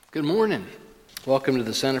Good morning. Welcome to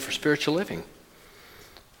the Center for Spiritual Living.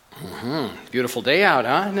 Beautiful day out,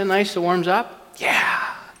 huh? Isn't it nice? It warms up?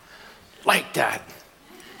 Yeah, like that.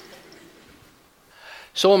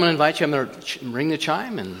 So I'm going to invite you, I'm going to ring the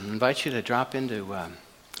chime and invite you to drop into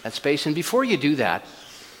that space. And before you do that,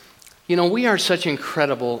 you know, we are such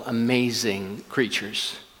incredible, amazing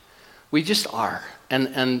creatures. We just are.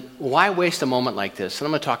 And why waste a moment like this? And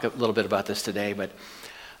I'm going to talk a little bit about this today, but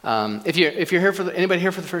if you're here anybody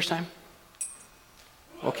here for the first time?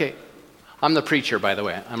 Okay. I'm the preacher, by the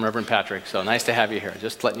way. I'm Reverend Patrick, so nice to have you here.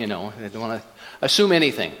 Just letting you know. I don't want to assume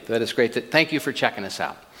anything. That is great. Thank you for checking us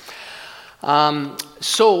out.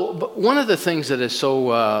 But one of the things that is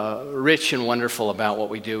so rich and wonderful about what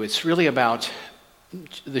we do, it's really about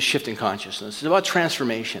the shift in consciousness. It's about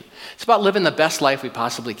transformation. It's about living the best life we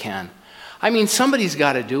possibly can. I mean, somebody's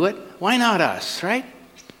got to do it. Why not us, right?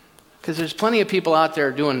 Because there's plenty of people out there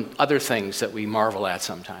doing other things that we marvel at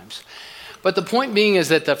sometimes. But the point being is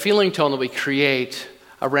that the feeling tone that we create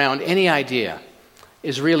around any idea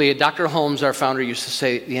is really, Dr. Holmes, our founder, used to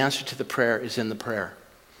say, the answer to the prayer is in the prayer.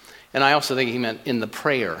 And I also think he meant in the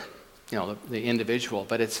prayer, you know, the individual.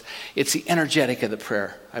 But it's the energetic of the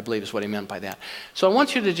prayer, I believe is what he meant by that. So I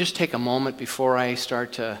want you to just take a moment before I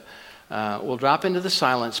start to, we'll drop into the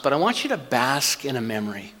silence, but I want you to bask in a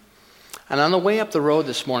memory. And on the way up the road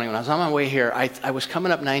this morning, when I was on my way here, I was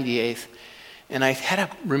coming up 98th, and I had a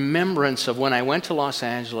remembrance of when I went to Los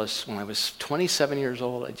Angeles when I was 27 years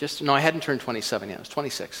old. I hadn't turned 27 yet. I was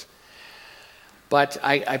 26. But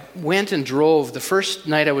I went and drove. The first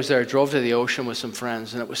night I was there, I drove to the ocean with some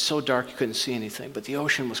friends, and it was so dark you couldn't see anything. But the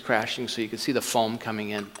ocean was crashing, so you could see the foam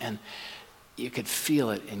coming in, and you could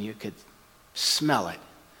feel it, and you could smell it.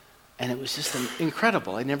 And it was just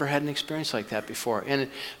incredible. I never had an experience like that before. And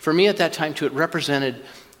for me at that time, too, it represented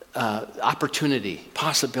opportunity,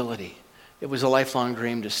 possibility. It was a lifelong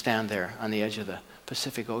dream to stand there on the edge of the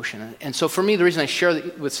Pacific Ocean. And so for me, the reason I share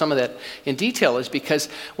with some of that in detail is because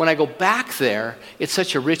when I go back there, it's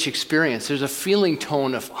such a rich experience. There's a feeling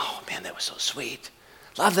tone of, oh man, that was so sweet.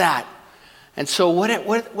 Love that. And so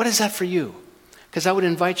what is that for you? Because I would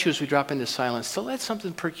invite you as we drop into silence to let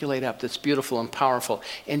something percolate up that's beautiful and powerful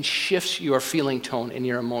and shifts your feeling tone and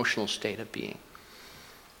your emotional state of being.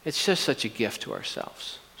 It's just such a gift to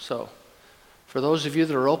ourselves. So for those of you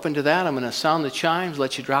that are open to that, I'm going to sound the chimes,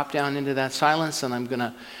 let you drop down into that silence, and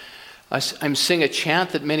I'm sing a chant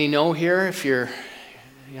that many know here. If you're,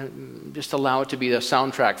 just allow it to be the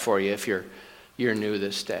soundtrack for you if you're new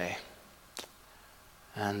this day.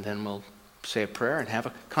 And then we'll say a prayer and have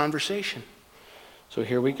a conversation. So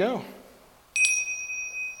here we go.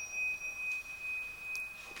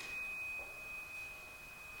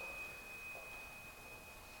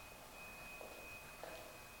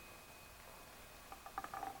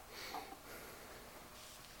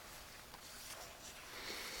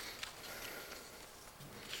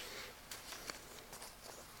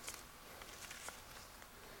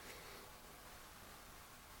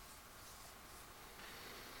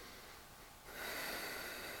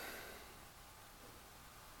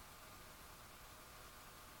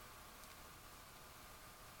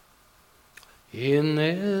 In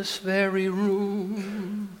this very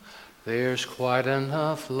room, there's quite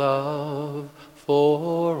enough love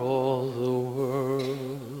for all the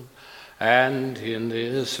world. And in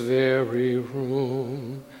this very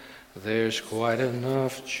room, there's quite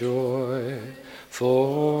enough joy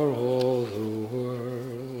for all the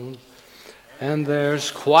world. And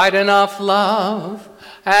there's quite enough love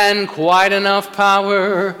and quite enough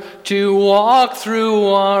power to walk through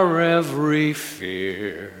our every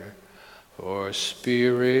fear. For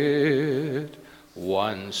Spirit,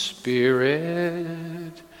 one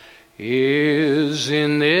Spirit, is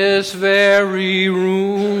in this very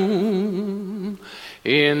room,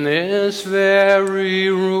 in this very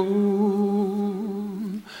room,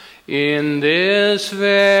 in this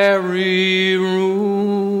very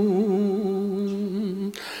room.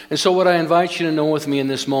 And so what I invite you to know with me in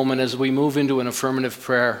this moment as we move into an affirmative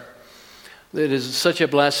prayer, that is such a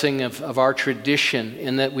blessing of our tradition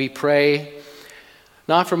in that we pray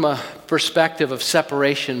not from a perspective of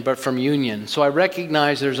separation, but from union. So I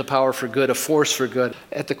recognize there's a power for good, a force for good,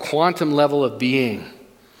 at the quantum level of being.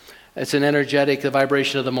 It's an energetic, the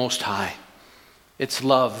vibration of the Most High. It's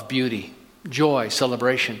love, beauty, joy,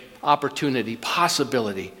 celebration, opportunity,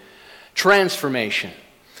 possibility, transformation.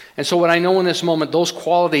 And so what I know in this moment, those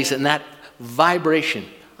qualities and that vibration,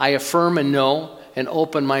 I affirm and know and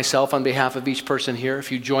open myself on behalf of each person here.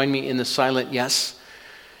 If you join me in the silent yes,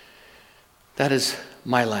 that is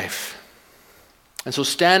my life. And so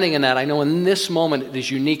standing in that, I know in this moment it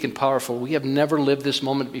is unique and powerful. We have never lived this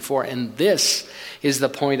moment before, and this is the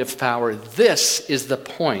point of power. This is the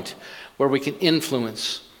point where we can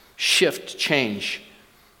influence, shift, change,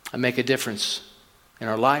 and make a difference in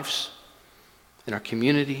our lives, in our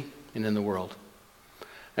community, and in the world.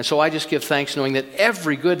 And so I just give thanks knowing that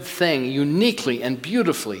every good thing, uniquely and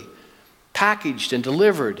beautifully packaged and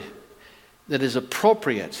delivered, that is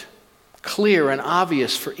appropriate, clear and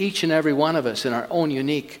obvious for each and every one of us in our own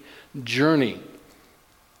unique journey,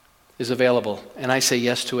 is available. And I say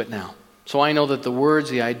yes to it now. So I know that the words,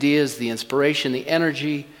 the ideas, the inspiration, the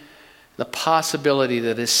energy, the possibility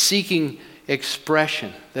that is seeking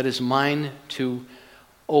expression, that is mine to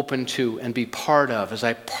open to and be part of as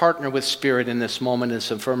I partner with Spirit in this moment in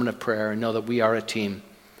this affirmative prayer and know that we are a team.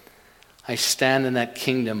 I stand in that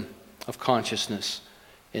kingdom of consciousness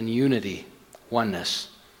in unity, oneness,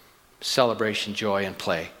 celebration, joy, and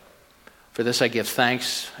play. For this I give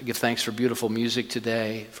thanks. I give thanks for beautiful music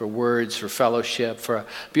today, for words, for fellowship, for a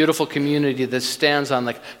beautiful community that stands on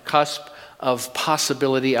the cusp of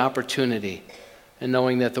possibility, opportunity, and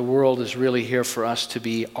knowing that the world is really here for us to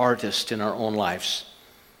be artists in our own lives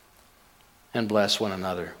and bless one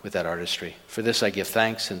another with that artistry. For this I give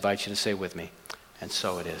thanks. I invite you to say with me, and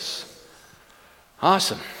so it is.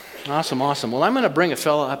 Awesome. Awesome, awesome. Well, I'm going to bring a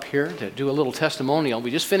fellow up here to do a little testimonial.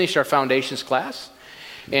 We just finished our foundations class,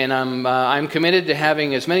 and I'm committed to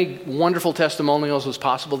having as many wonderful testimonials as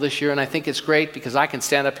possible this year, and I think it's great because I can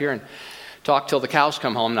stand up here and talk till the cows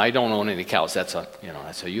come home. Now, I don't own any cows. That's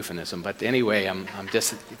a euphemism. But anyway, I'm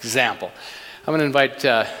just an example. I'm going to invite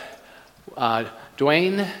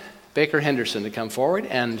Dwayne Baker Henderson to come forward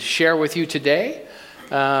and share with you today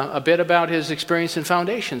a bit about his experience in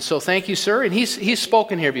Foundation. So thank you, sir. And he's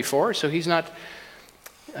spoken here before, so he's not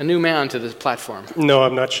a new man to this platform. No,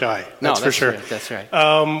 I'm not shy. That's for sure. Right, that's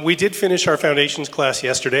right. We did finish our Foundations class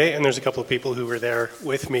yesterday, and there's a couple of people who were there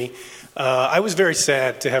with me. I was very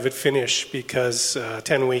sad to have it finish because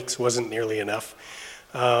 10 weeks wasn't nearly enough.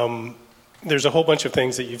 There's a whole bunch of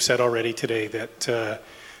things that you've said already today that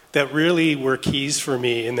really were keys for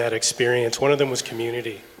me in that experience. One of them was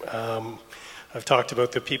community. I've talked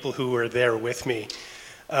about the people who were there with me.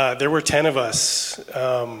 There were 10 of us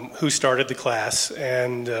who started the class,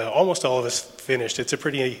 and almost all of us finished. It's a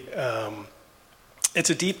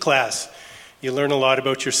deep class. You learn a lot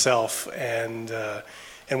about yourself and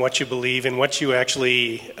what you believe and what you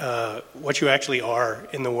actually are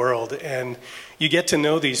in the world. And you get to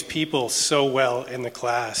know these people so well in the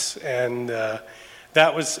class, and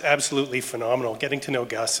that was absolutely phenomenal. Getting to know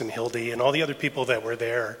Gus and Hildy and all the other people that were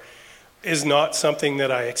there is not something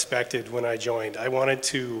that I expected when I joined. I wanted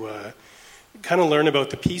to kind of learn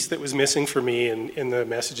about the piece that was missing for me in the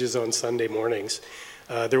messages on Sunday mornings.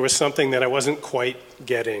 There was something that I wasn't quite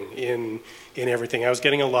getting in everything. I was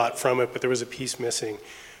getting a lot from it, but there was a piece missing.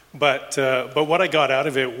 But what I got out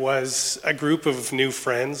of it was a group of new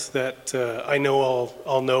friends that I know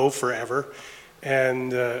I'll know forever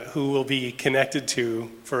and who will be connected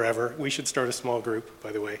to forever. We should start a small group,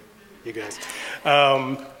 by the way, you guys.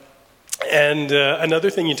 And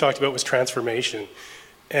another thing you talked about was transformation.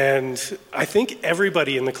 And I think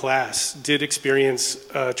everybody in the class did experience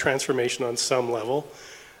transformation on some level.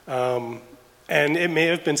 And it may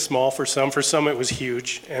have been small for some. For some, it was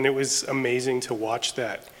huge. And it was amazing to watch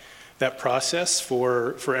that process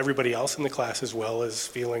for everybody else in the class, as well as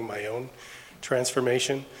feeling my own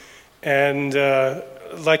transformation. And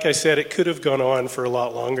like I said, it could have gone on for a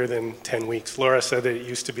lot longer than 10 weeks. Laura said that it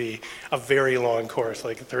used to be a very long course,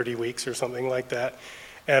 like 30 weeks or something like that.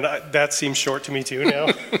 And that seems short to me too now.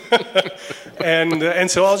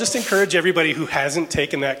 And so I'll just encourage everybody who hasn't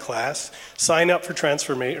taken that class, sign up for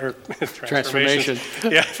transformation.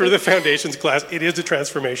 Yeah, for the Foundations class. It is a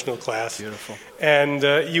transformational class. Beautiful. And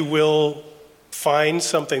you will find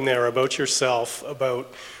something there about yourself,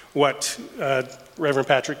 about what Reverend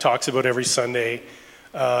Patrick talks about every Sunday,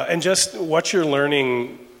 and just what you're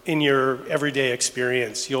learning in your everyday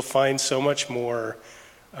experience. You'll find so much more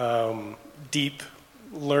deep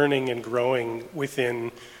learning and growing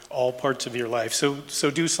within all parts of your life.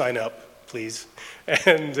 So do sign up, please,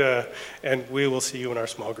 and we will see you in our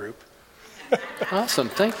small group. Awesome.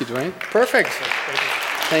 Thank you, Dwayne. Perfect.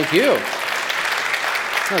 Thank you.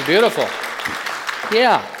 That was beautiful.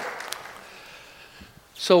 Yeah.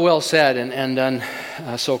 So well said and done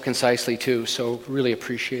so concisely too, so really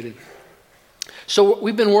appreciated. So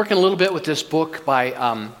we've been working a little bit with this book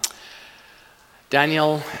by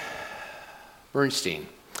Daniel Bernstein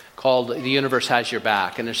called The Universe Has Your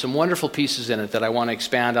Back, and there's some wonderful pieces in it that I want to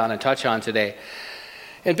expand on and touch on today.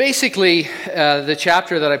 And basically, the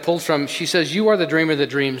chapter that I pulled from, she says, you are the dreamer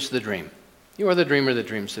that dreams the dream. You are the dreamer that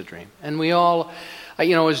dreams the dream. And we all,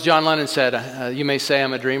 as John Lennon said, you may say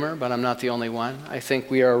I'm a dreamer, but I'm not the only one. I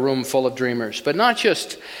think we are a room full of dreamers. But not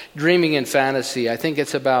just dreaming in fantasy. I think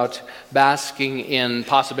it's about basking in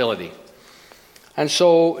possibility. And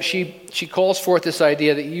so she calls forth this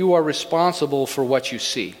idea that you are responsible for what you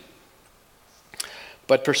see.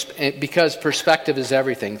 But because perspective is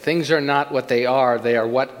everything. Things are not what they are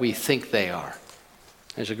what we think they are.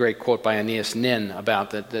 There's a great quote by Aeneas Nin about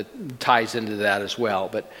that ties into that as well.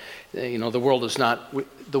 But, the world is not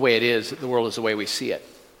the way it is. The world is the way we see it.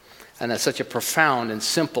 And that's such a profound and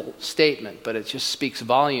simple statement, but it just speaks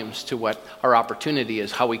volumes to what our opportunity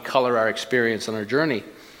is, how we color our experience on our journey.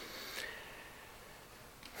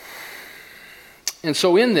 And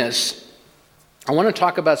so in this, I want to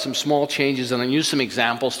talk about some small changes, and I'll use some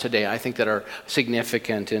examples today I think that are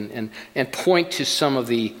significant and point to some of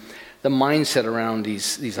the mindset around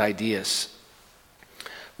these ideas.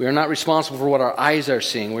 We are not responsible for what our eyes are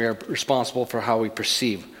seeing. We are responsible for how we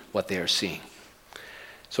perceive what they are seeing.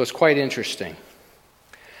 So it's quite interesting.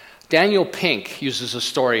 Daniel Pink uses a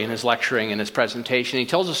story in his lecturing, in his presentation. He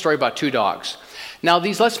tells a story about two dogs. Now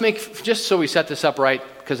just so we set this up right,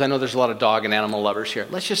 because I know there's a lot of dog and animal lovers here.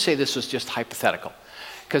 Let's just say this was just hypothetical.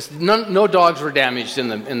 Because no dogs were damaged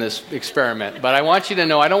in this experiment. But I want you to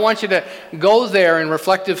know, I don't want you to go there in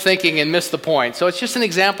reflective thinking and miss the point. So it's just an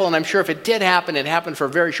example, and I'm sure if it did happen, it happened for a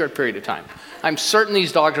very short period of time. I'm certain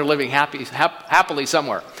these dogs are living happily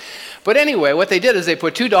somewhere. But anyway, what they did is they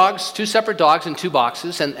put two separate dogs in two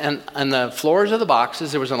boxes, and on the floors of the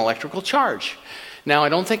boxes there was an electrical charge. Now, I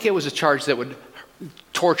don't think it was a charge that would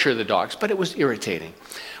torture the dogs, but it was irritating.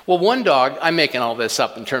 Well, one dog, I'm making all this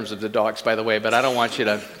up in terms of the dogs, by the way, but I don't want you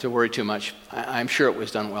to worry too much. I'm sure it was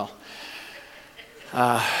done well.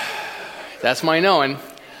 That's my knowing.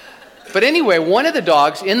 But anyway, one of the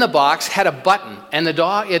dogs in the box had a button, and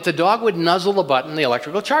if the dog would nuzzle the button, the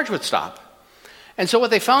electrical charge would stop. And so what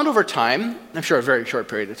they found over time, I'm sure a very short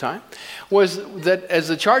period of time, was that as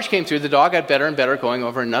the charge came through, the dog got better and better going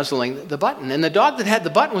over and nuzzling the button. And the dog that had the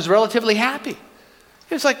button was relatively happy.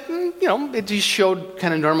 It was like, it just showed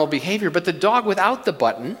kind of normal behavior. But the dog without the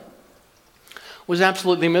button was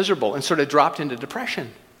absolutely miserable and sort of dropped into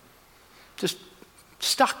depression. Just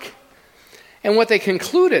stuck. And what they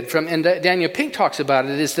concluded and Daniel Pink talks about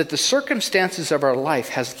it, is that the circumstances of our life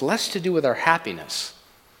has less to do with our happiness.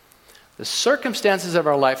 The circumstances of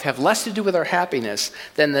our life have less to do with our happiness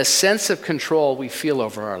than the sense of control we feel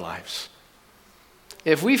over our lives.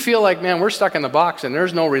 If we feel like, man, we're stuck in the box and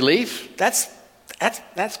there's no relief, that's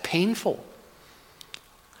painful.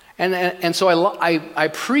 And so I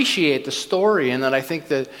appreciate the story, and that I think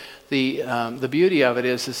that the beauty of it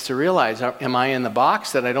is to realize, am I in the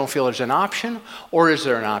box that I don't feel there's an option, or is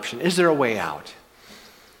there an option? Is there a way out?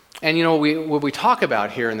 And what we talk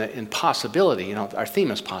about here in possibility, our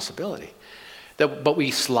theme is possibility. But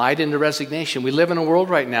we slide into resignation. We live in a world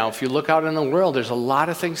right now, if you look out in the world, there's a lot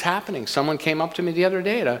of things happening. Someone came up to me the other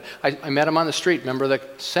day, I met him on the street, member of the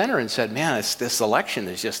center, and said, man, this election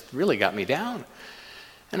has just really got me down.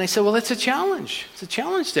 And I said, well, it's a challenge. It's a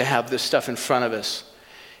challenge to have this stuff in front of us.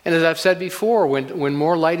 And as I've said before, when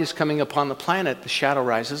more light is coming upon the planet, the shadow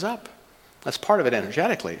rises up. That's part of it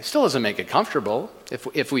energetically. It still doesn't make it comfortable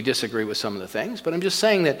if we disagree with some of the things, but I'm just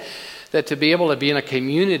saying that to be able to be in a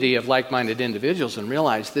community of like-minded individuals and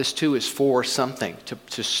realize this too is for something,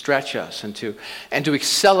 to stretch us and to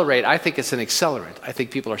accelerate. I think it's an accelerant. I think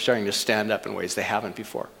people are starting to stand up in ways they haven't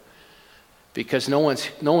before. Because no one's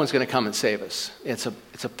going to come and save us. It's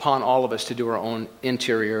upon all of us to do our own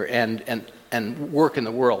interior and work in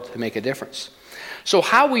the world to make a difference. So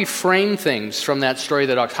how we frame things from that story of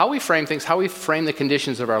the dogs, how we frame the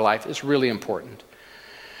conditions of our life is really important.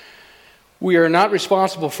 We are not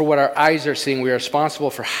responsible for what our eyes are seeing. We are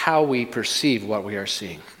responsible for how we perceive what we are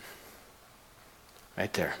seeing.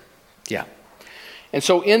 Right there. Yeah. And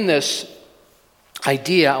so in this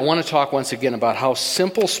idea, I want to talk once again about how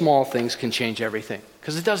simple, small things can change everything.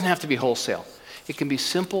 Because it doesn't have to be wholesale. It can be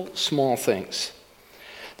simple, small things.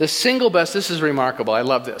 The single best, this is remarkable, I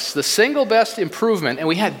love this. The single best improvement, and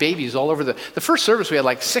we had babies all over the first service, we had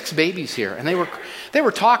like 6 babies here, and they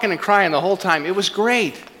were talking and crying the whole time. It was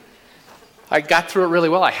great. I got through it really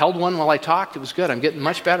well. I held one while I talked. It was good. I'm getting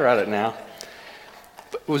much better at it now.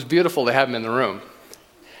 But it was beautiful to have them in the room.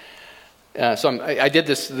 So I did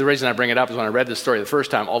this, the reason I bring it up is when I read this story the first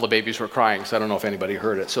time, all the babies were crying, so I don't know if anybody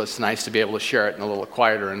heard it. So it's nice to be able to share it in a little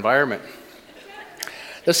quieter environment.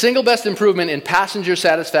 The single best improvement in passenger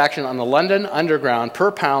satisfaction on the London Underground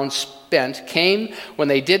per pound spent came when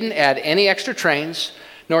they didn't add any extra trains,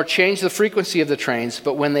 nor change the frequency of the trains,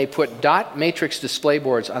 but when they put dot matrix display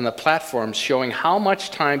boards on the platforms showing how much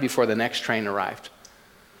time before the next train arrived.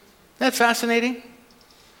 Isn't that fascinating?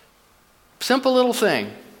 Simple little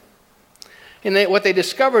thing. And what they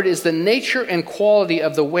discovered is the nature and quality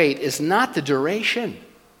of the wait is not the duration,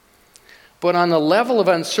 but on the level of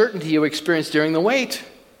uncertainty you experience during the wait.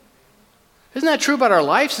 Isn't that true about our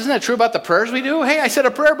lives? Isn't that true about the prayers we do? Hey, I said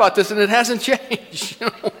a prayer about this and it hasn't changed.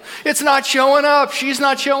 It's not showing up. She's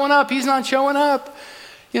not showing up. He's not showing up.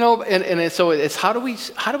 So it's how do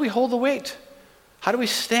we hold the wait? How do we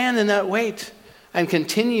stand in that wait and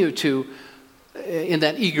continue to in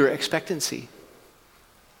that eager expectancy?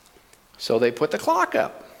 So they put the clock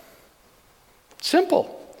up.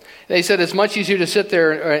 Simple. They said it's much easier to sit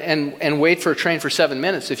there and wait for a train for 7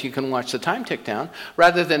 minutes if you can watch the time tick down,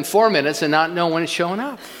 rather than 4 minutes and not know when it's showing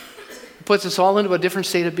up. It puts us all into a different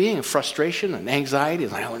state of being, of frustration and anxiety.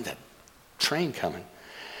 Like, when's that train coming?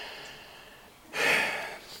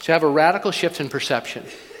 To have a radical shift in perception.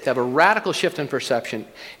 To have a radical shift in perception,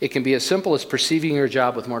 it can be as simple as perceiving your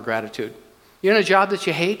job with more gratitude. You're in a job that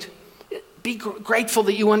you hate? Be grateful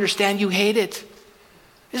that you understand you hate it.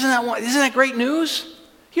 Isn't that great news?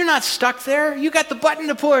 You're not stuck there. You got the button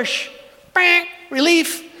to push. Bang,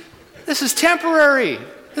 relief. This is temporary.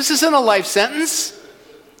 This isn't a life sentence.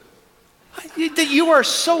 That you are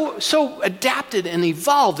so adapted and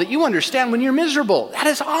evolved that you understand when you're miserable. That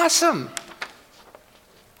is awesome.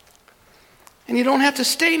 And you don't have to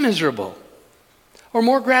stay miserable. Or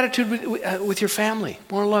more gratitude with your family.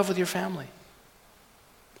 More love with your family.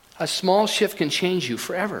 A small shift can change you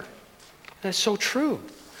forever. That's so true.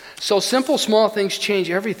 So simple, small things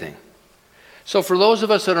change everything. So for those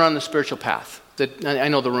of us that are on the spiritual path, that I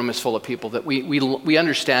know the room is full of people, that we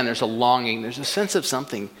understand there's a longing, there's a sense of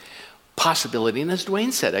something, possibility. And as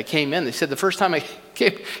Dwayne said, I came in, they said the first time I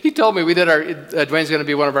came, he told me Dwayne's going to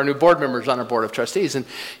be one of our new board members on our board of trustees. And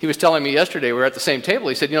he was telling me yesterday, we were at the same table,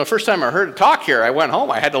 he said, first time I heard a talk here, I went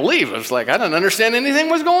home, I had to leave. I was like, I didn't understand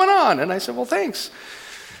anything was going on. And I said, well, thanks.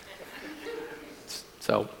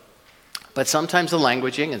 But sometimes the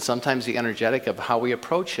languaging and sometimes the energetic of how we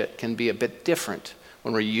approach it can be a bit different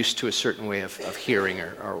when we're used to a certain way of hearing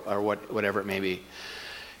or whatever it may be.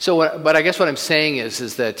 But I guess what I'm saying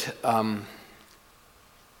is that,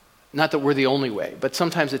 not that we're the only way, but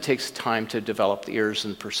sometimes it takes time to develop the ears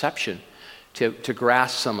and perception to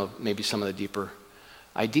grasp some of the deeper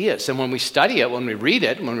ideas. And when we study it, when we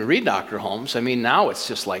read Dr. Holmes, now it's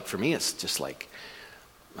just like, for me, it's just like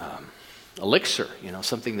elixir,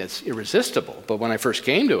 something that's irresistible. But when I first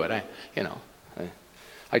came to it,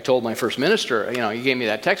 I told my first minister, he gave me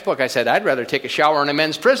that textbook. I said, I'd rather take a shower in a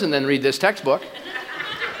men's prison than read this textbook.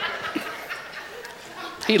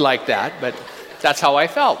 He liked that, but that's how I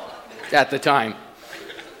felt at the time.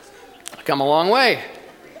 I've come a long way.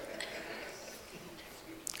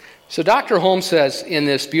 So Dr. Holmes says in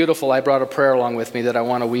this beautiful, I brought a prayer along with me that I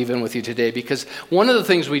want to weave in with you today, because one of the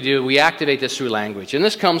things we do, we activate this through language. And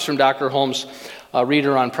this comes from Dr. Holmes'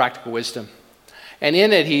 reader on practical wisdom. And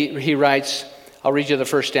in it, he writes, I'll read you the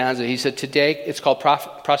first stanza. He said, today, it's called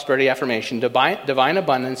prosperity affirmation. Divine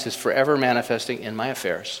abundance is forever manifesting in my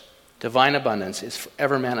affairs. Divine abundance is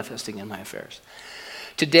forever manifesting in my affairs.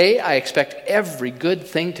 Today, I expect every good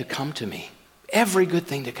thing to come to me. Every good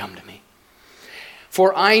thing to come to me.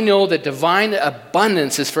 For I know that divine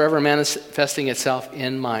abundance is forever manifesting itself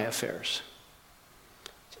in my affairs.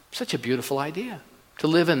 Such a beautiful idea, to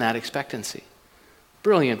live in that expectancy.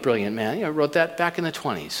 Brilliant, brilliant man. I wrote that back in the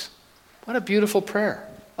 20s. What a beautiful prayer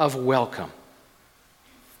of welcome.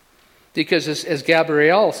 Because as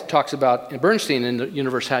Gabrielle talks about in Bernstein in The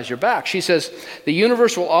Universe Has Your Back, she says, the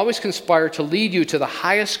universe will always conspire to lead you to the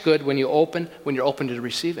highest good when you're open to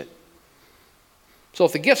receive it. So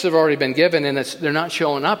if the gifts have already been given and they're not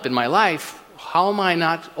showing up in my life, how am I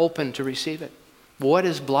not open to receive it? What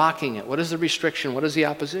is blocking it? What is the restriction? What is the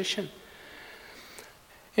opposition?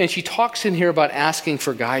 And she talks in here about asking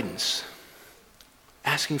for guidance.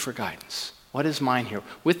 Asking for guidance. What is mine here?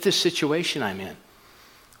 With this situation I'm in,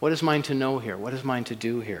 what is mine to know here? What is mine to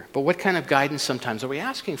do here? But what kind of guidance sometimes are we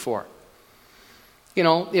asking for?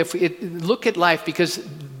 If we look at life, because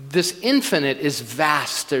this infinite is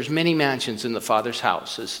vast. There's many mansions in the Father's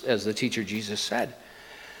house, as the teacher Jesus said.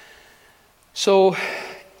 So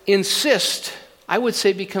I would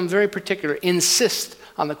say become very particular. Insist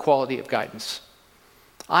on the quality of guidance.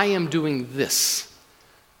 I am doing this.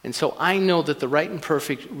 And so I know that the right and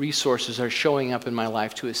perfect resources are showing up in my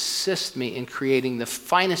life to assist me in creating the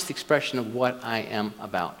finest expression of what I am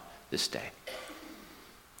about this day.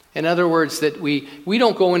 In other words, that we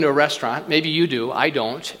don't go into a restaurant, maybe you do, I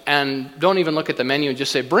don't, and don't even look at the menu and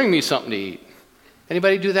just say, bring me something to eat.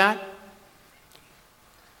 Anybody do that?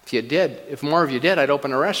 If more of you did, I'd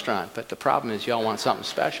open a restaurant. But the problem is y'all want something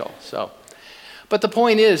special. But the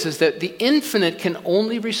point is that the infinite can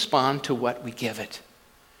only respond to what we give it.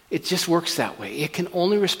 It just works that way. It can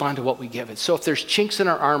only respond to what we give it. So if there's chinks in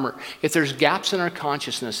our armor, if there's gaps in our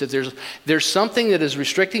consciousness, if there's something that is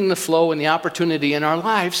restricting the flow and the opportunity in our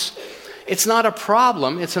lives, it's not a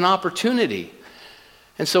problem, it's an opportunity.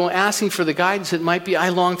 And so asking for the guidance, it might be, I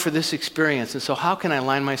long for this experience. And so how can I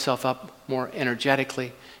line myself up more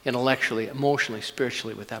energetically, intellectually, emotionally,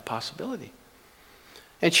 spiritually with that possibility?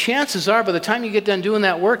 And chances are, by the time you get done doing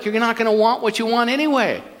that work, you're not going to want what you want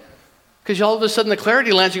anyway. Because all of a sudden the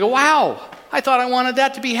clarity lands, you go, wow, I thought I wanted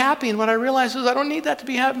that to be happy. And what I realized is I don't need that to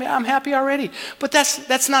be happy. I'm happy already. But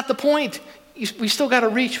that's not the point. We still got to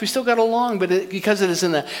reach. We still got to long. But because it is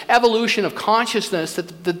in the evolution of consciousness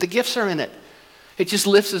that the gifts are in it. It just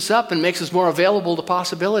lifts us up and makes us more available to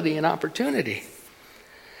possibility and opportunity.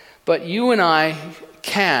 But you and I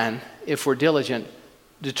can, if we're diligent,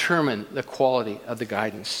 determine the quality of the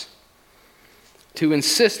guidance. To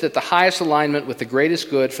insist that the highest alignment with the greatest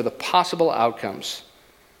good for the possible outcomes.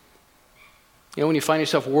 You know, when you find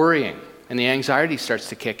yourself worrying and the anxiety starts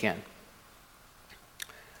to kick in.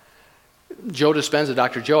 Joe Dispenza,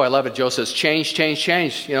 Dr. Joe, I love it. Joe says, change, change,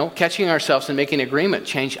 change. You know, catching ourselves and making an agreement.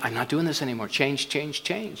 Change, I'm not doing this anymore. Change, change,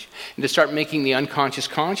 change. And to start making the unconscious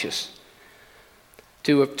conscious.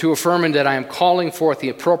 To affirm that I am calling forth the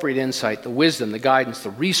appropriate insight, the wisdom, the guidance, the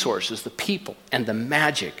resources, the people, and the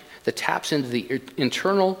magic that taps into the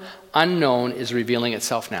internal unknown is revealing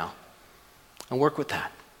itself now. And work with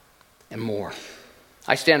that and more.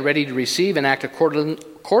 I stand ready to receive and act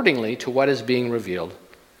accordingly to what is being revealed.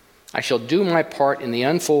 I shall do my part in the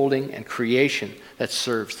unfolding and creation that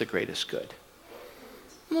serves the greatest good.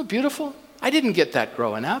 Isn't that beautiful? I didn't get that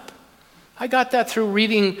growing up. I got that through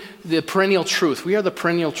reading the perennial truth. We are the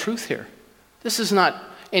perennial truth here. This is not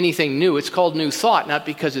anything new. It's called new thought, not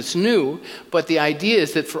because it's new, but the idea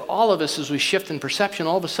is that for all of us, as we shift in perception,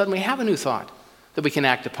 all of a sudden we have a new thought that we can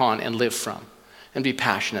act upon and live from and be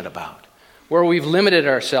passionate about. Where we've limited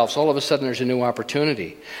ourselves, all of a sudden there's a new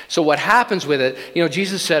opportunity. So what happens with it, you know,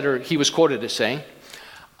 Jesus said, or he was quoted as saying,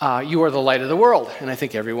 you are the light of the world. And I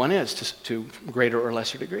think everyone is to greater or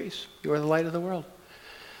lesser degrees. You are the light of the world.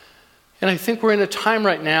 And I think we're in a time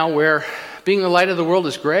right now where being the light of the world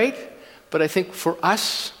is great, but I think for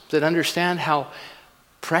us that understand how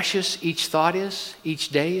precious each thought is, each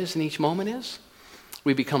day is, and each moment is,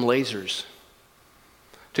 we become lasers.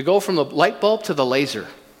 To go from the light bulb to the laser,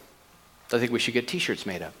 I think we should get t-shirts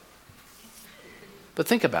made up. But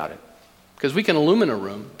think about it. Because we can illumine a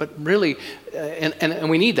room, but really, and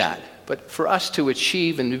we need that. But for us to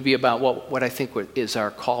achieve and to be about what I think is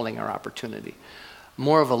our calling, our opportunity,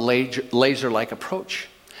 more of a laser-like approach.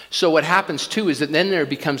 So what happens too is that then there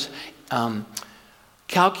becomes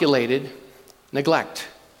calculated neglect.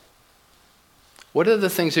 What are the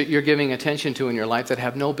things that you're giving attention to in your life that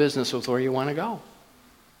have no business with where you want to go?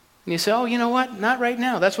 And you say, oh, you know what? Not right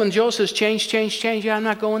now. That's when Joe says, change, change, change. Yeah, I'm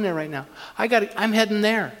not going there right now. I'm heading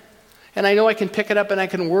there. And I know I can pick it up and I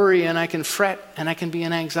can worry and I can fret and I can be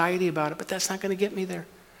in anxiety about it, but that's not going to get me there.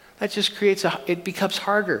 That just it becomes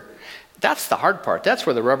harder. That's the hard part. That's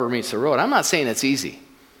where the rubber meets the road. I'm not saying it's easy,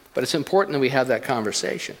 but it's important that we have that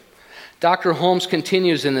conversation. Dr. Holmes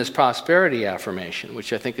continues in this prosperity affirmation,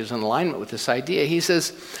 which I think is in alignment with this idea. He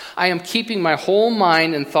says, I am keeping my whole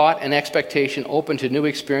mind and thought and expectation open to new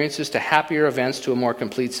experiences, to happier events, to a more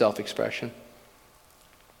complete self-expression.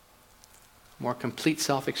 More complete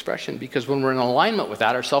self-expression, because when we're in alignment with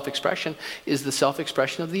that, our self-expression is the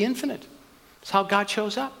self-expression of the infinite. It's how God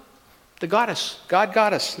shows up. The goddess, God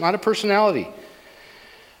goddess, not a personality,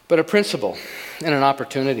 but a principle and an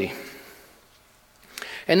opportunity.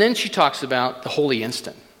 And then she talks about the holy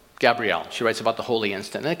instant. Gabrielle, she writes about the holy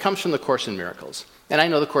instant. And it comes from the Course in Miracles. And I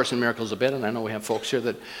know the Course in Miracles a bit, and I know we have folks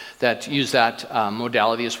here that use that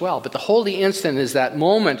modality as well. But the holy instant is that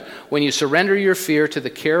moment when you surrender your fear to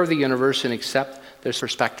the care of the universe and accept their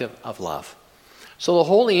perspective of love. So the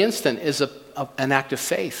holy instant is an act of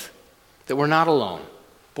faith, that we're not alone.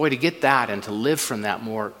 Boy, to get that and to live from that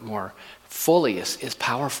more fully is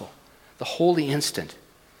powerful. The holy instant.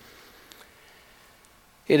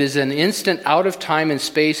 It is an instant out of time and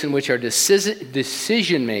space in which our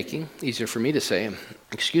decision-making, easier for me to say,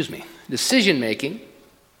 decision-making,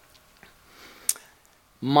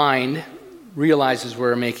 mind realizes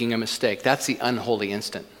we're making a mistake. That's the unholy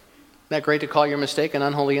instant. Isn't that great to call your mistake an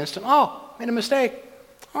unholy instant? Oh, made a mistake.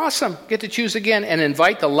 Awesome. Get to choose again and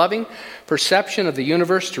invite the loving perception of the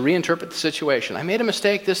universe to reinterpret the situation. I made a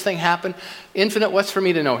mistake. This thing happened. Infinite, what's for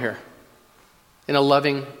me to know here? In a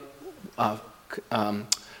loving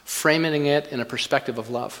framing it in a perspective of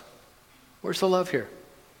love. Where's the love here?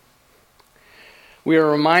 We are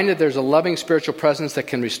reminded there's a loving spiritual presence that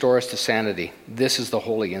can restore us to sanity. This is the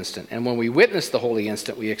holy instant. And when we witness the holy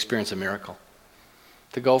instant, we experience a miracle.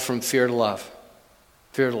 To go from fear to love.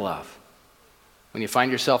 Fear to love. When you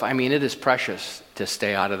find yourself, it is precious to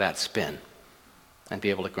stay out of that spin and be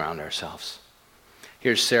able to ground ourselves.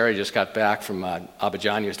 Here's Sarah, just got back from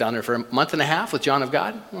Abidjan. He was down there for a month and a half with John of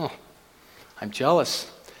God. Oh, I'm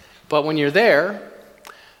jealous. But when you're there,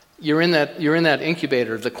 you're in that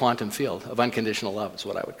incubator of the quantum field of unconditional love, is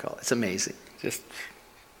what I would call it. It's amazing. Just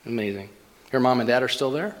amazing. Your mom and dad are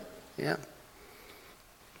still there? Yeah.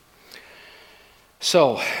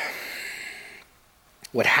 So,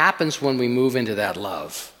 what happens when we move into that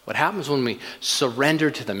love? What happens when we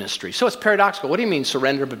surrender to the mystery? So it's paradoxical. What do you mean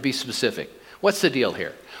surrender but be specific? What's the deal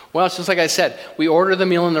here? Well, it's just like I said. We order the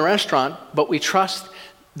meal in the restaurant, but we trust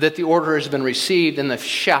that the order has been received and the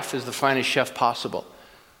chef is the finest chef possible.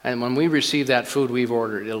 And when we receive that food we've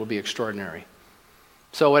ordered, it'll be extraordinary.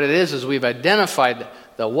 So what it is we've identified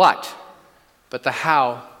the what, but the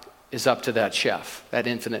how is up to that chef, that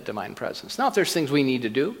infinite divine presence. Now, if there's things we need to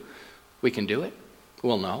do, we can do it.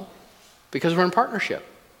 We'll know. Because we're in partnership.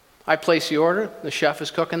 I place the order, the chef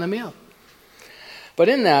is cooking the meal. But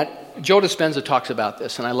in that, Joe Dispenza talks about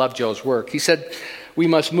this, and I love Joe's work. He said, we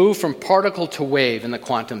must move from particle to wave in the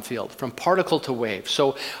quantum field, from particle to wave.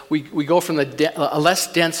 So we go from a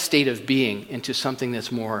less dense state of being into something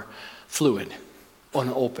that's more fluid, and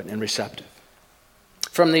open, and receptive.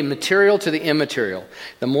 From the material to the immaterial,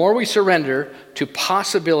 the more we surrender to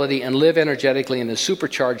possibility and live energetically in a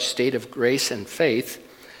supercharged state of grace and faith,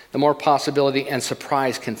 the more possibility and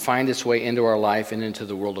surprise can find its way into our life and into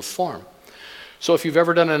the world of form. So if you've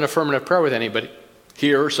ever done an affirmative prayer with anybody,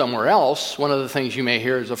 here or somewhere else, one of the things you may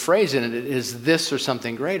hear is a phrase in it, is this or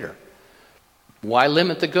something greater. Why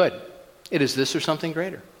limit the good? It is this or something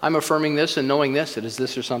greater. I'm affirming this and knowing this, it is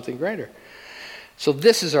this or something greater. So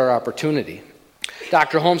this is our opportunity.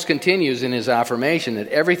 Dr. Holmes continues in his affirmation that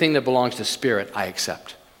everything that belongs to Spirit, I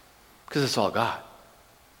accept. Because it's all God.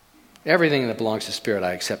 Everything that belongs to Spirit,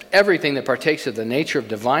 I accept. Everything that partakes of the nature of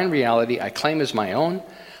divine reality, I claim as my own.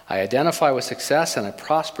 I identify with success and I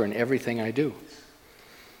prosper in everything I do.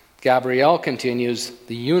 Gabrielle continues,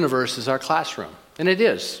 the universe is our classroom. And it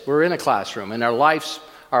is. We're in a classroom, and our lives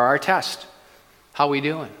are our test. How we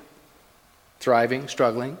doing? Thriving,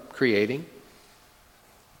 struggling, creating.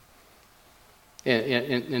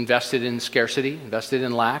 Invested in scarcity, invested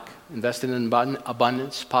in lack, invested in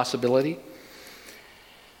abundance, possibility.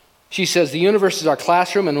 She says, the universe is our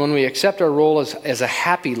classroom, and when we accept our role as a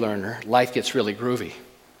happy learner, life gets really groovy.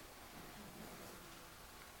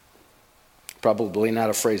 Probably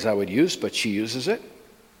not a phrase I would use, but she uses it.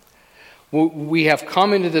 We have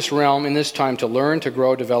come into this realm in this time to learn, to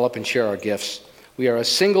grow, develop, and share our gifts. We are a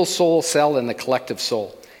single soul cell in the collective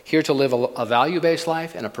soul, here to live a value-based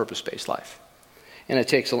life and a purpose-based life. And it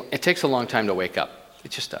takes a long time to wake up.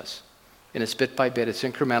 It just does. And it's bit by bit. It's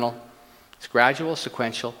incremental. It's gradual,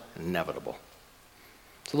 sequential, and inevitable.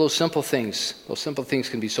 So those simple things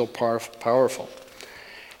can be so powerful.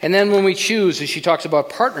 And then when we choose, as she talks about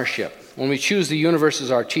partnership, when we choose the universe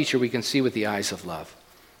as our teacher, we can see with the eyes of love.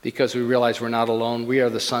 Because we realize we're not alone. We are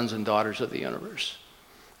the sons and daughters of the universe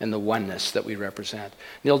and the oneness that we represent.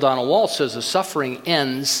 Neil Donald Walsh says the suffering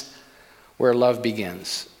ends where love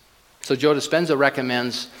begins. So Joe Dispenza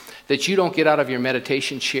recommends that you don't get out of your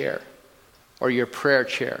meditation chair or your prayer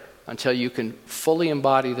chair until you can fully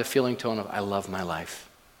embody the feeling tone of, I love my life.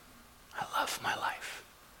 I love my life.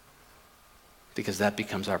 Because that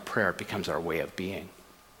becomes our prayer. It becomes our way of being.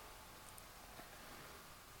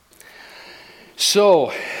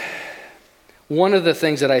 So, one of the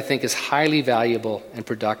things that I think is highly valuable and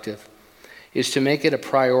productive is to make it a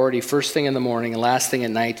priority first thing in the morning and last thing at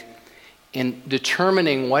night in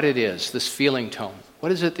determining what it is, this feeling tone.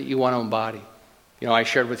 What is it that you want to embody? You know, I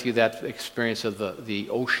shared with you that experience of the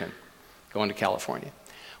ocean going to California.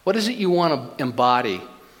 What is it you want to embody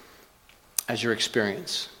as your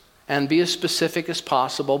experience? And be as specific as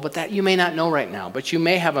possible, but that you may not know right now, but you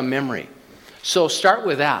may have a memory. So start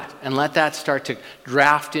with that and let that start to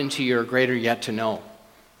draft into your greater yet to know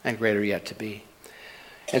and greater yet to be.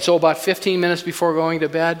 And so about 15 minutes before going to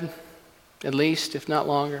bed, at least, if not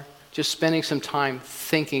longer, just spending some time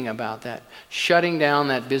thinking about that, shutting down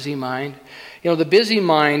that busy mind. You know, the busy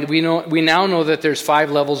mind, we now know that there's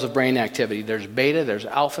 5 levels of brain activity. There's beta, there's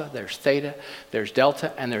alpha, there's theta, there's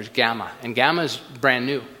delta, and there's gamma. And gamma is brand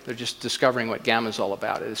new. They're just discovering what gamma is all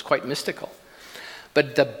about. It is quite mystical.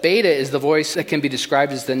 But the beta is the voice that can be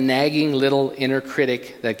described as the nagging little inner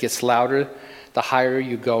critic that gets louder the higher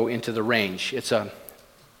you go into the range. It's a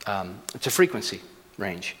frequency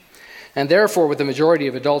range. And therefore, with the majority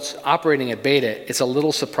of adults operating at beta,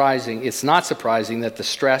 it's not surprising that the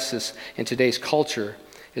stress in today's culture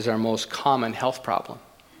is our most common health problem.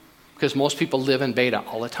 Because most people live in beta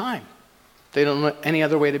all the time. They don't know any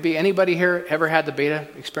other way to be. Anybody here ever had the beta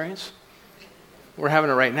experience? We're having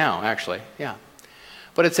it right now, actually, yeah.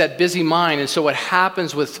 But it's that busy mind, and so what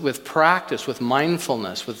happens with practice, with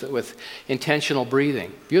mindfulness, with intentional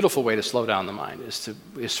breathing, beautiful way to slow down the mind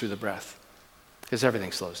is through the breath, because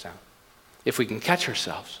everything slows down, if we can catch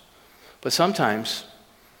ourselves. But sometimes,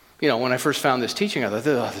 when I first found this teaching, I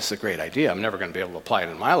thought, this is a great idea. I'm never going to be able to apply it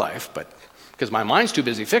in my life, but because my mind's too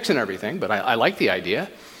busy fixing everything, but I like the idea.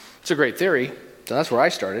 It's a great theory, so that's where I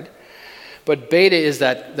started. But beta is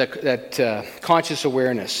that conscious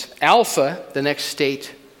awareness. Alpha, the next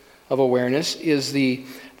state of awareness, is the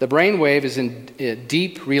brain wave is in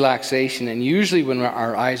deep relaxation, and usually when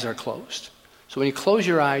our eyes are closed. So when you close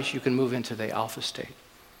your eyes, you can move into the alpha state.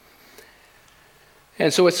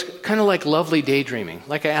 And so it's kind of like lovely daydreaming,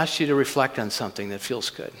 like I asked you to reflect on something that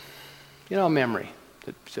feels good. A memory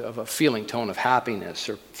of a feeling tone of happiness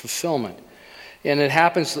or fulfillment. And it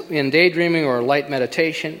happens in daydreaming or light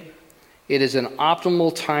meditation. It is an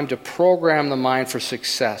optimal time to program the mind for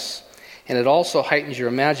success. And it also heightens your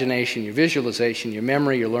imagination, your visualization, your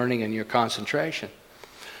memory, your learning, and your concentration.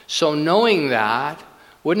 So knowing that,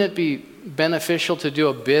 wouldn't it be beneficial to do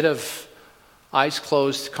a bit of eyes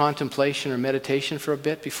closed contemplation or meditation for a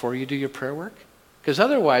bit before you do your prayer work? Because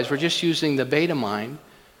otherwise, we're just using the beta mind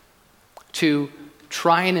to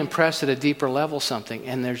try and impress at a deeper level something,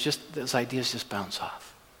 and those ideas just bounce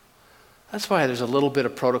off. That's why there's a little bit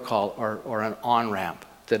of protocol or an on-ramp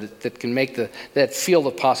that can make that field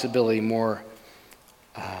of possibility more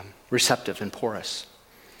receptive and porous.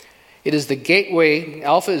 It is the gateway,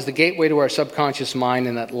 alpha is the gateway to our subconscious mind,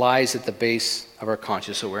 and that lies at the base of our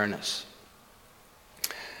conscious awareness.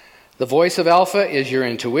 The voice of alpha is your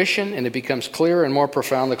intuition, and it becomes clearer and more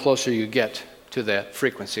profound the closer you get to the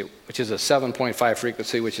frequency, which is a 7.5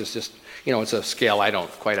 frequency, which is just, it's a scale I don't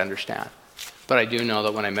quite understand. But I do know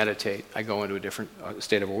that when I meditate, I go into a different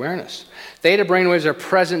state of awareness. Theta brainwaves are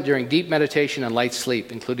present during deep meditation and light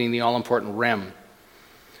sleep, including the all-important REM.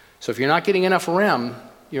 So if you're not getting enough REM,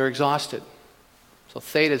 you're exhausted. So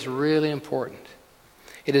theta is really important.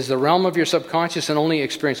 It is the realm of your subconscious and only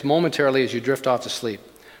experienced momentarily as you drift off to sleep.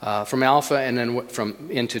 From alpha and then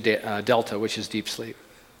into delta, which is deep sleep.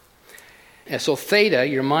 And so theta,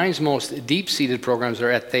 your mind's most deep-seated programs are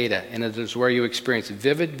at theta, and it is where you experience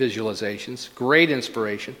vivid visualizations, great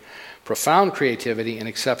inspiration, profound creativity, and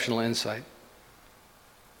exceptional insight.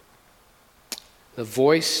 The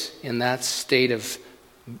voice in that state of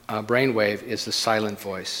brainwave is the silent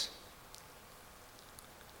voice.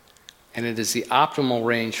 And it is the optimal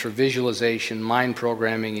range for visualization, mind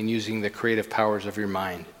programming, and using the creative powers of your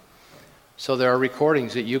mind. So there are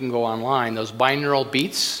recordings that you can go online. Those binaural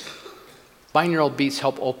beats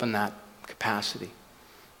help open that capacity.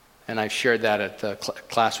 And I've shared that at the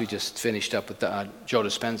class we just finished up with Joe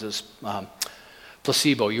Dispenza's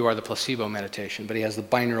placebo. You are the placebo meditation. But he has the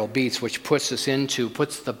binaural beats, which puts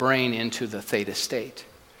the brain into the theta state.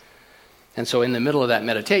 And so in the middle of that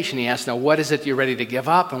meditation, he asks, now what is it you're ready to give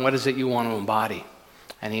up and what is it you want to embody?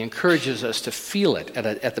 And he encourages us to feel it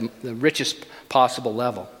at the richest possible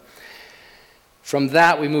level. From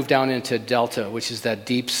that, we move down into delta, which is that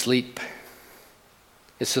deep sleep.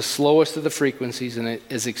 It's the slowest of the frequencies, and it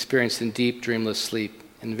is experienced in deep, dreamless sleep,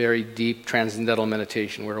 in very deep transcendental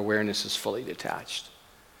meditation where awareness is fully detached.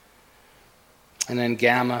 And then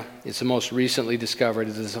gamma is the most recently discovered.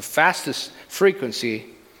 It is the fastest frequency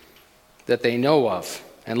that they know of,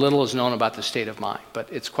 and little is known about the state of mind.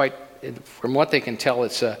 But it's from what they can tell,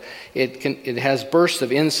 it has bursts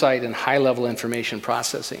of insight and high-level information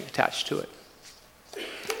processing attached to it.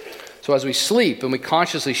 So as we sleep and we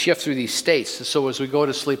consciously shift through these states, so as we go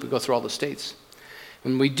to sleep, we go through all the states.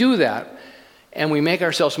 When we do that, and we make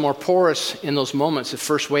ourselves more porous in those moments of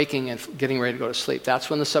first waking and getting ready to go to sleep, that's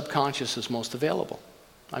when the subconscious is most available.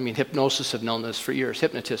 I mean, hypnosis have known this for years.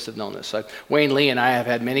 Hypnotists have known this. Wayne Lee and I have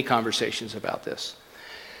had many conversations about this.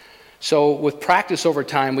 So with practice over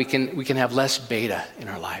time, we can have less beta in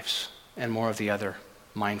our lives and more of the other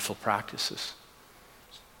mindful practices.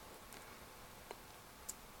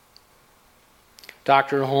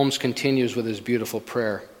 Dr. Holmes continues with his beautiful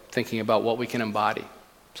prayer, thinking about what we can embody,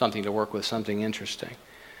 something to work with, something interesting.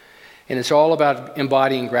 And it's all about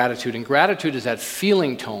embodying gratitude. And gratitude is that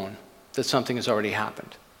feeling tone that something has already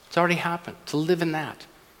happened. It's already happened. To live in that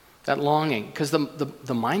longing, because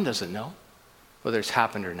the mind doesn't know whether it's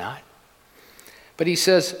happened or not. But he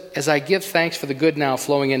says, as I give thanks for the good now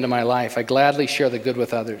flowing into my life, I gladly share the good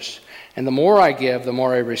with others. And the more I give, the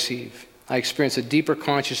more I receive. I experience a deeper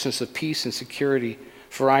consciousness of peace and security,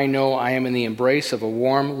 for I know I am in the embrace of a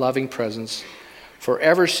warm, loving presence,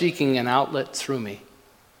 forever seeking an outlet through me.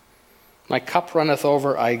 My cup runneth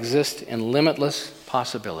over. I exist in limitless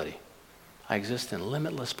possibility. I exist in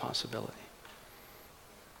limitless possibility.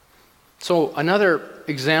 So another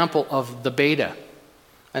example of the beta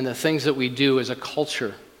and the things that we do as a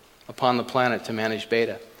culture upon the planet to manage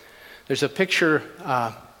beta. There's a picture,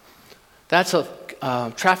 that's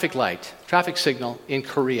a traffic light, traffic signal in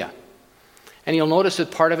Korea. And you'll notice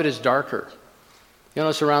that part of it is darker. You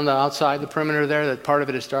notice around the outside, the perimeter there, that part of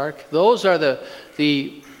it is dark. Those are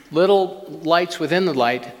the little lights within the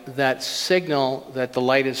light that signal that the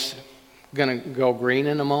light is going to go green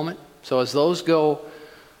in a moment. So as those,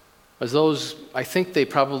 I think they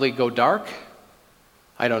probably go dark.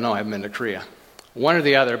 I don't know, I haven't been to Korea. One or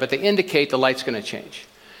the other, but they indicate the light's going to change.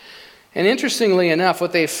 And interestingly enough,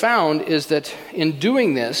 what they found is that in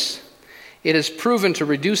doing this, it has proven to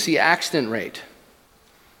reduce the accident rate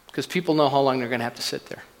because people know how long they're going to have to sit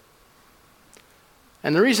there.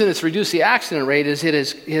 And the reason it's reduced the accident rate is it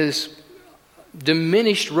has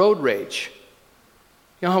diminished road rage.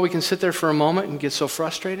 You know how we can sit there for a moment and get so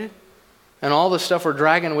frustrated? And all the stuff we're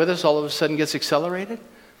dragging with us all of a sudden gets accelerated?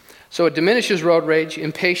 So it diminishes road rage,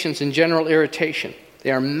 impatience, and general irritation.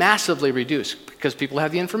 They are massively reduced because people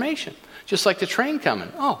have the information. Just like the train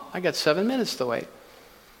coming. Oh, I got 7 minutes to wait.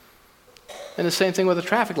 And the same thing with the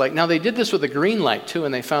traffic light. Now, they did this with a green light, too,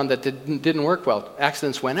 and they found that it didn't work well.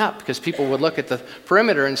 Accidents went up because people would look at the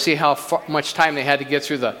perimeter and see how much time they had to get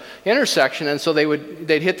through the intersection, and so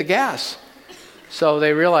they'd hit the gas. So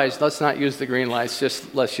they realized, let's not use the green lights,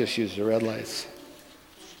 let's just use the red lights.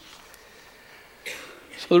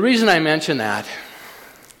 So the reason I mention that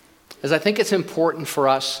is I think it's important for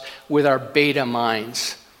us with our beta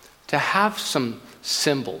minds to have some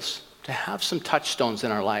symbols, to have some touchstones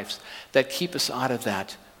in our lives that keep us out of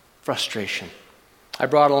that frustration. I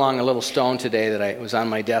brought along a little stone today that was on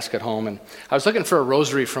my desk at home, and I was looking for a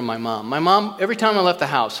rosary from my mom. My mom, every time I left the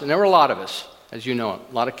house, and there were a lot of us, as you know,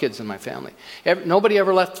 a lot of kids in my family, nobody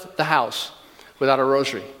ever left the house without a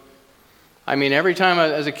rosary. I mean, every time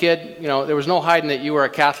as a kid, there was no hiding that you were a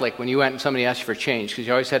Catholic when you went and somebody asked you for change, because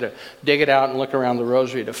you always had to dig it out and look around the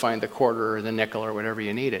rosary to find the quarter or the nickel or whatever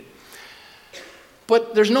you needed.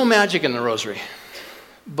 But there's no magic in the rosary.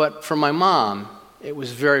 But for my mom, it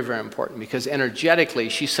was very, very important because energetically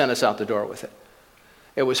she sent us out the door with it.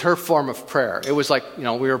 It was her form of prayer. It was like, we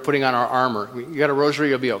were putting on our armor. You got a rosary,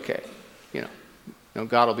 you'll be okay.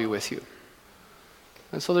 God will be with you.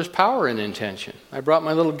 And so there's power in intention. I brought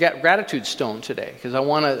my little gratitude stone today because I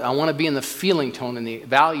want to be in the feeling tone and the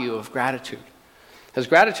value of gratitude. As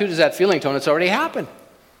gratitude is that feeling tone, it's already happened.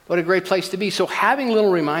 What a great place to be. So having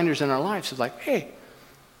little reminders in our lives is like, hey,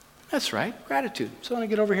 that's right, gratitude. So when I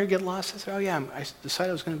get over here, get lost, I say, oh yeah, I decided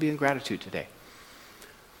I was going to be in gratitude today.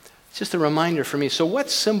 It's just a reminder for me. So what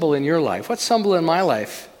symbol in your life, what symbol in my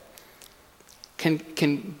life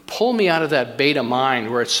can pull me out of that beta mind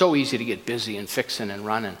where it's so easy to get busy and fixing and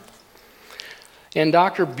running? In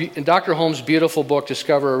Dr. Holmes' beautiful book,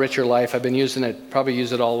 Discover a Richer Life, I've been using it, probably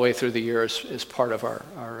use it all the way through the years as part of our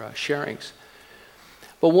sharings.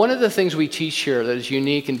 But one of the things we teach here that is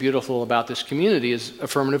unique and beautiful about this community is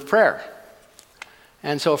affirmative prayer.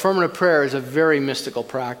 And so affirmative prayer is a very mystical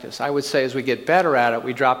practice. I would say as we get better at it,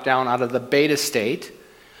 we drop down out of the beta state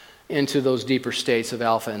into those deeper states of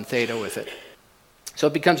alpha and theta with it. So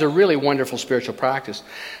it becomes a really wonderful spiritual practice.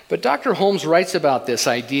 But Dr. Holmes writes about this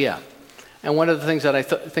idea. And one of the things that I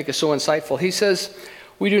think is so insightful, he says,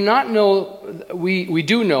 we do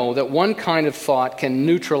know that one kind of thought can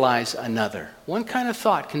neutralize another. One kind of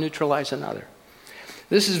thought can neutralize another.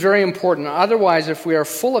 This is very important. Otherwise, if we are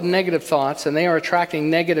full of negative thoughts and they are attracting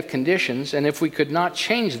negative conditions, and if we could not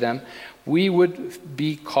change them, we would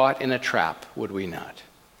be caught in a trap, would we not?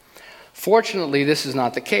 Fortunately, this is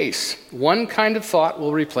not the case. One kind of thought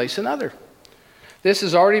will replace another. This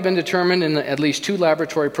has already been determined in at least 2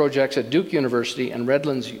 laboratory projects at Duke University and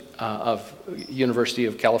Redlands University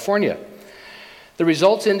of California. The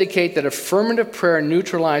results indicate that affirmative prayer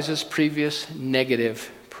neutralizes previous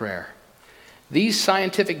negative prayer. These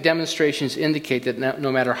scientific demonstrations indicate that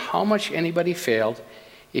no matter how much anybody failed,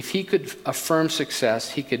 if he could affirm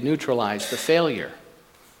success, he could neutralize the failure.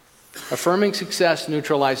 Affirming success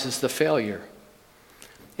neutralizes the failure.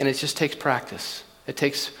 And it just takes practice. It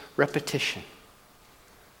takes repetition.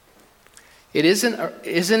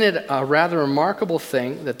 Isn't it a rather remarkable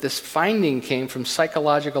thing that this finding came from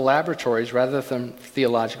psychological laboratories rather than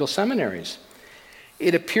theological seminaries?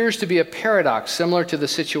 it appears to be a paradox similar to the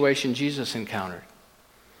situation Jesus encountered.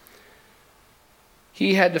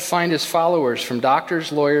 He had to find his followers from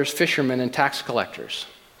doctors, lawyers, fishermen, and tax collectors.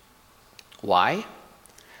 Why?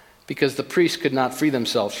 Because the priests could not free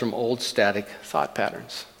themselves from old static thought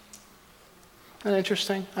patterns. Isn't that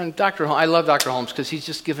interesting? And I love Dr. Holmes because he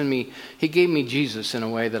gave me Jesus in a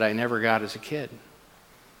way that I never got as a kid.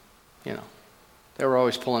 You know, they were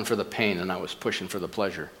always pulling for the pain and I was pushing for the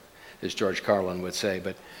pleasure, as George Carlin would say.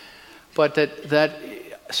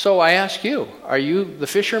 So I ask you, are you the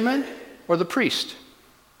fisherman or the priest?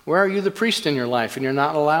 Where are you the priest in your life and you're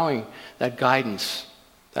not allowing that guidance,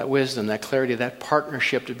 that wisdom, that clarity, that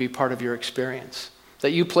partnership to be part of your experience? That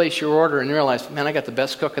you place your order and realize, man, I got the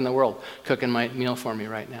best cook in the world cooking my meal for me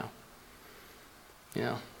right now. You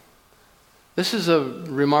know, this is a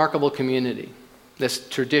remarkable community, this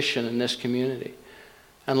tradition in this community.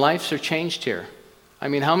 And lives are changed here. I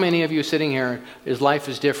mean, how many of you sitting here, life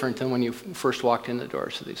is different than when you first walked in the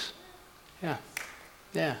doors of these? Yeah.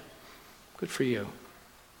 Good for you.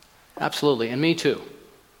 Absolutely. And me too.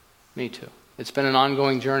 It's been an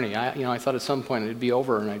ongoing journey. I thought at some point it'd be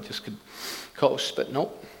over and I just could coast, but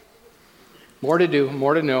nope. More to do,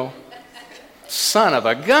 more to know. Son of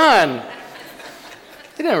a gun!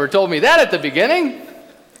 They never told me that at the beginning.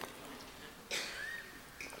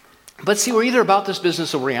 But see, we're either about this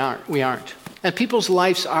business or we aren't. And people's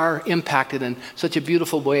lives are impacted in such a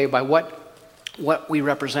beautiful way by what we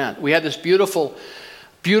represent. We had this beautiful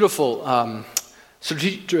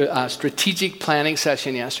strategic planning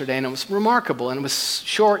session yesterday, and it was remarkable, and it was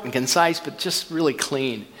short and concise, but just really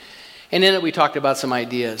clean. And in it, we talked about some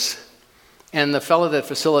ideas. And the fellow that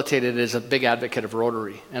facilitated it is a big advocate of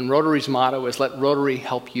Rotary. And Rotary's motto is, let Rotary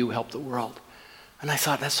help you help the world. And I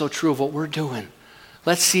thought, that's so true of what we're doing.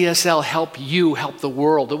 Let CSL help you help the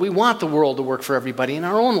world. We want the world to work for everybody in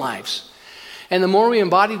our own lives. And the more we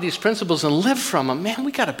embody these principles and live from them, man,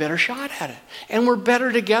 we got a better shot at it. And we're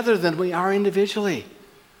better together than we are individually.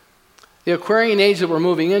 The Aquarian age that we're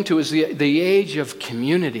moving into is the age of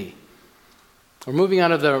community. We're moving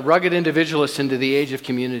out of the rugged individualist into the age of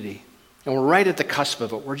community. And we're right at the cusp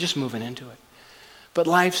of it. We're just moving into it. But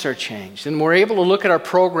lives are changed. And we're able to look at our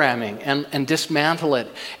programming and dismantle it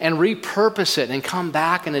and repurpose it and come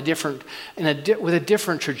back with a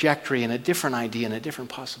different trajectory and a different idea and a different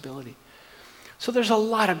possibility. So there's a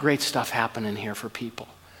lot of great stuff happening here for people.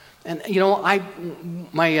 And, you know,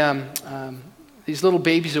 these little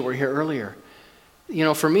babies that were here earlier, you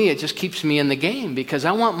know, for me, it just keeps me in the game because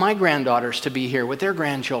I want my granddaughters to be here with their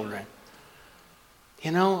grandchildren. You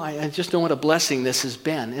know, I just know what a blessing this has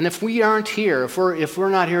been. And if we aren't here, if we're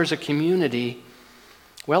not here as a community,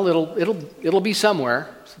 well, it'll be somewhere.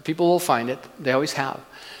 People will find it. They always have.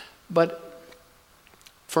 But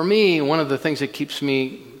for me, one of the things that keeps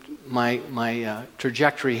me my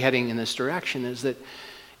trajectory heading in this direction is that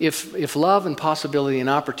if love and possibility and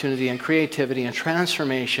opportunity and creativity and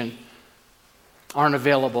transformation aren't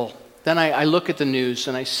available, then I look at the news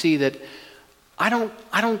and I see that I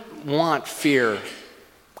don't want fear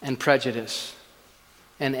and prejudice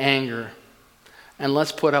and anger and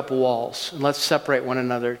let's put up walls and let's separate one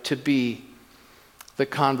another to be the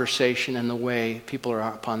conversation and the way people are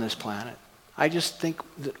upon this planet. I just think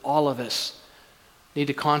that all of us need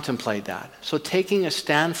to contemplate that. So taking a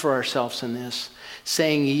stand for ourselves in this,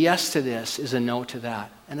 saying yes to this is a no to that.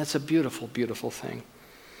 And it's a beautiful, beautiful thing.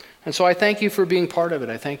 And so I thank you for being part of it.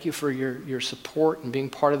 I thank you for your support and being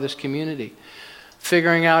part of this community.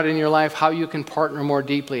 Figuring out in your life how you can partner more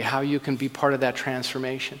deeply, how you can be part of that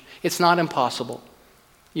transformation. It's not impossible.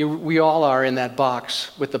 We all are in that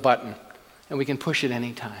box with the button, and we can push it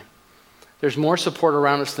anytime. There's more support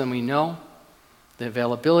around us than we know. The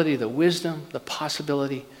availability, the wisdom, the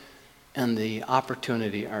possibility, and the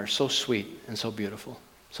opportunity are so sweet and so beautiful.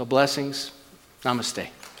 So blessings. Namaste.